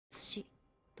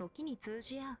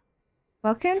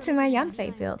Welcome to my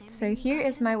Yanfei build. So here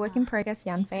is my work in progress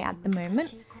Yanfei at the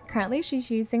moment. Currently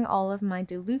she's using all of my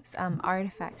deluxe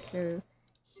artifacts, so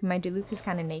my deluxe is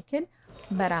kind of naked,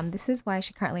 but this is why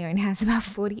she currently only has about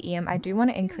 40 EM. I do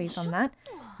want to increase on that,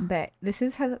 but this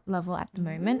is her level at the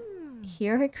moment.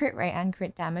 Here her crit rate and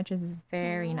crit damage is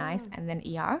very nice, and then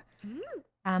ER.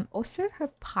 Also her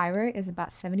pyro is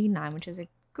about 79, which is a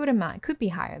good amount. It could be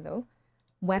higher though.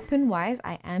 Weapon wise,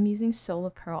 I am using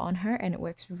Solar Pearl on her and it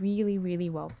works really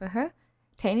well for her.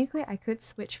 Technically I could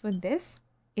switch for this.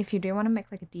 If you do want to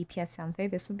make like a DPS Yanfei,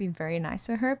 this would be very nice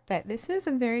for her, but this is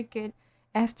a very good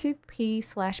f2p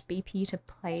 / BP to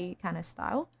play kind of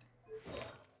style.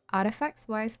 Artifacts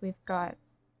wise, we've got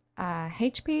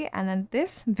HP, and then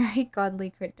this very godly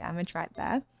crit damage right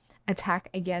there. Attack,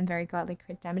 again, very godly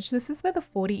crit damage. This is where the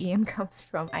 40 EM comes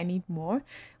from. I need more.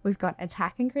 We've got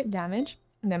attack and crit damage,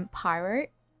 and then pyro,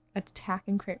 attack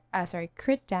and crit,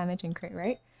 crit damage and crit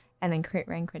rate, and then crit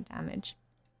rate and crit damage.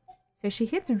 So she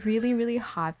hits really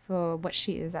hard for what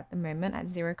she is at the moment at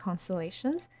 0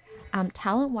 constellations.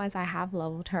 Talent wise, I have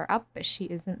leveled her up, but she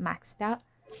isn't maxed out.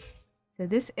 So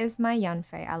this is my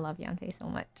Yanfei. I love Yanfei so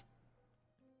much.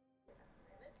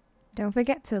 Don't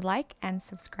forget to like and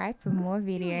subscribe for more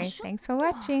videos. Thanks for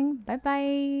watching. Bye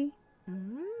bye.